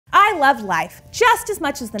I love life just as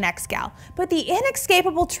much as the next gal, but the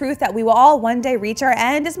inescapable truth that we will all one day reach our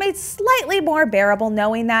end is made slightly more bearable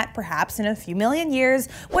knowing that, perhaps in a few million years,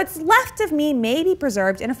 what's left of me may be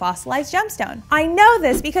preserved in a fossilized gemstone. I know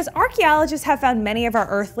this because archaeologists have found many of our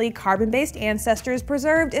earthly carbon-based ancestors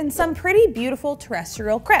preserved in some pretty beautiful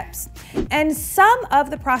terrestrial crypts. And some of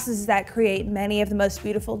the processes that create many of the most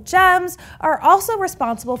beautiful gems are also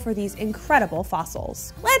responsible for these incredible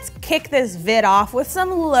fossils. Let's kick this vid off with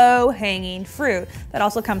some low-hanging fruit that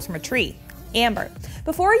also comes from a tree: amber.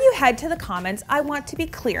 Before you head to the comments, I want to be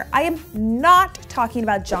clear. I am not talking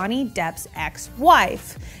about Johnny Depp's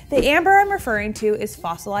ex-wife. The amber I'm referring to is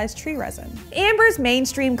fossilized tree resin. Amber's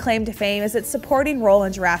mainstream claim to fame is its supporting role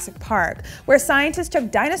in Jurassic Park, where scientists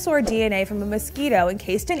took dinosaur DNA from a mosquito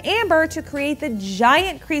encased in amber to create the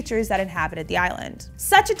giant creatures that inhabited the island.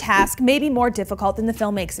 Such a task may be more difficult than the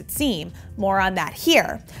film makes it seem. More on that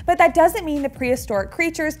here. But that doesn't mean the prehistoric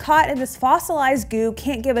creatures caught in this fossilized goo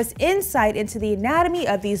can't give us insight into the anatomy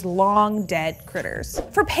of these long dead critters.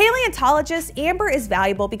 For paleontologists, amber is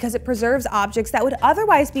valuable because it preserves objects that would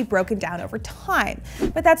otherwise be broken down over time,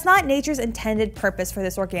 but that's not nature's intended purpose for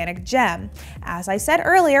this organic gem. As I said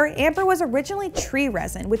earlier, amber was originally tree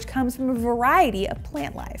resin, which comes from a variety of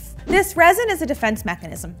plant life. This resin is a defense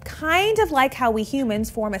mechanism, kind of like how we humans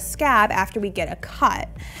form a scab after we get a cut.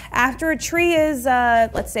 After a tree is,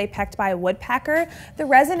 let's say, pecked by a woodpecker, the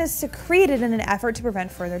resin is secreted in an effort to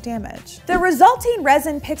prevent further damage. The resulting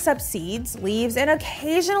resin picks up seeds, leaves, and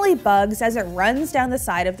occasionally bugs as it runs down the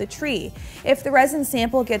side of the tree. If the resin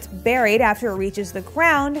sample gets buried after it reaches the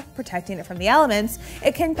ground, protecting it from the elements,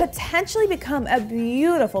 it can potentially become a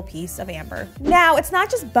beautiful piece of amber. Now, it's not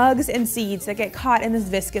just bugs and seeds that get caught in this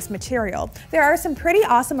viscous material. There are some pretty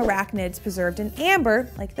awesome arachnids preserved in amber,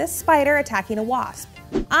 like this spider attacking a wasp.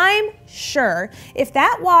 I'm sure if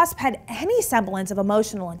that wasp had any semblance of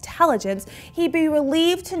emotional intelligence, he'd be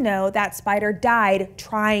relieved to know that spider died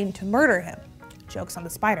trying to murder him. Joke's on the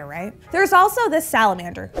spider, right? There's also this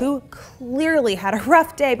salamander, who clearly had a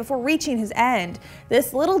rough day before reaching his end.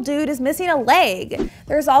 This little dude is missing a leg.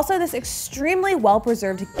 There's also this extremely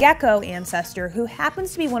well-preserved gecko ancestor who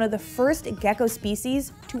happens to be one of the first gecko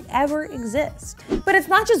species to ever exist. But it's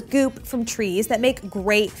not just goop from trees that make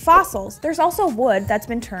great fossils. There's also wood that's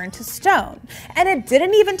been turned to stone. And it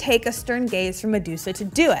didn't even take a stern gaze from Medusa to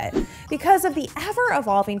do it. Because of the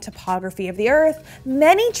ever-evolving topography of the Earth,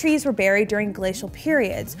 many trees were buried during glacial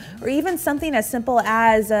periods, or even something as simple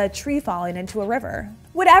as a tree falling into a river.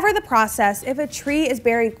 Whatever the process, if a tree is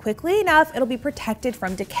buried quickly enough, it'll be protected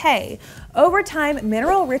from decay. Over time,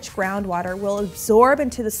 mineral-rich groundwater will absorb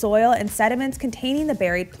into the soil and sediments containing the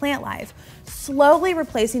buried plant life, slowly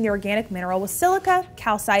replacing the organic mineral with silica,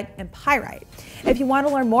 calcite, and pyrite. If you want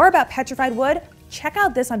to learn more about petrified wood, check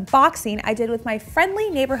out this unboxing I did with my friendly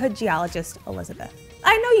neighborhood geologist, Elizabeth.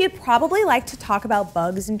 I know you'd probably like to talk about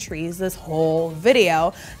bugs and trees this whole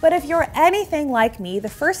video, but if you're anything like me, the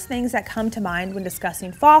first things that come to mind when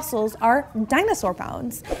discussing fossils are dinosaur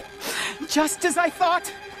bones. Just as I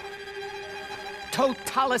thought.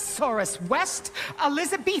 Totalosaurus West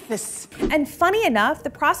Elizabethus. And funny enough, the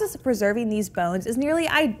process of preserving these bones is nearly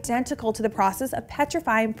identical to the process of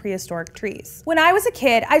petrifying prehistoric trees. When I was a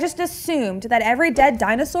kid, I just assumed that every dead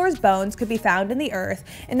dinosaur's bones could be found in the earth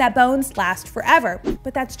and that bones last forever,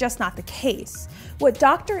 but that's just not the case. What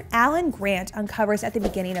Dr. Alan Grant uncovers at the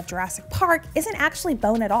beginning of Jurassic Park isn't actually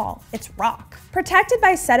bone at all, it's rock. Protected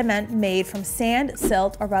by sediment made from sand,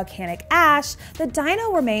 silt, or volcanic ash, the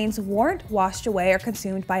dino remains weren't washed away or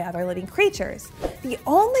consumed by other living creatures. The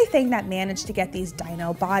only thing that managed to get these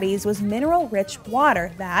dino bodies was mineral-rich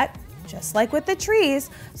water that, just like with the trees,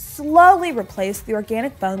 slowly replaced the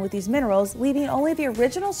organic bone with these minerals, leaving only the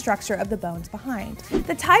original structure of the bones behind.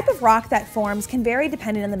 The type of rock that forms can vary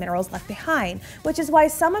depending on the minerals left behind, which is why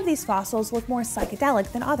some of these fossils look more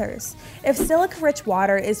psychedelic than others. If silica-rich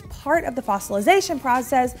water is part of the fossilization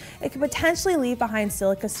process, it could potentially leave behind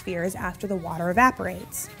silica spheres after the water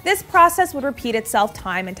evaporates. This process would repeat itself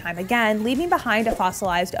time and time again, leaving behind a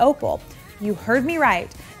fossilized opal. You heard me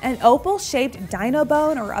right, an opal-shaped dino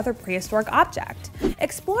bone or other prehistoric object.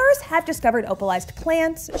 Explorers have discovered opalized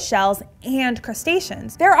plants, shells, and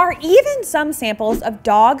crustaceans. There are even some samples of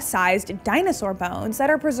dog-sized dinosaur bones that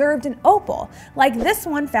are preserved in opal, like this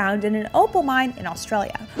one found in an opal mine in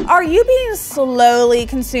Australia. Are you being slowly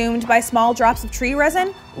consumed by small drops of tree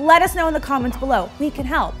resin? Let us know in the comments below. We can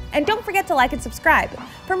help. And don't forget to like and subscribe.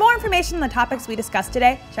 For more information on the topics we discussed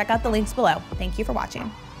today, check out the links below. Thank you for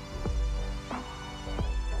watching.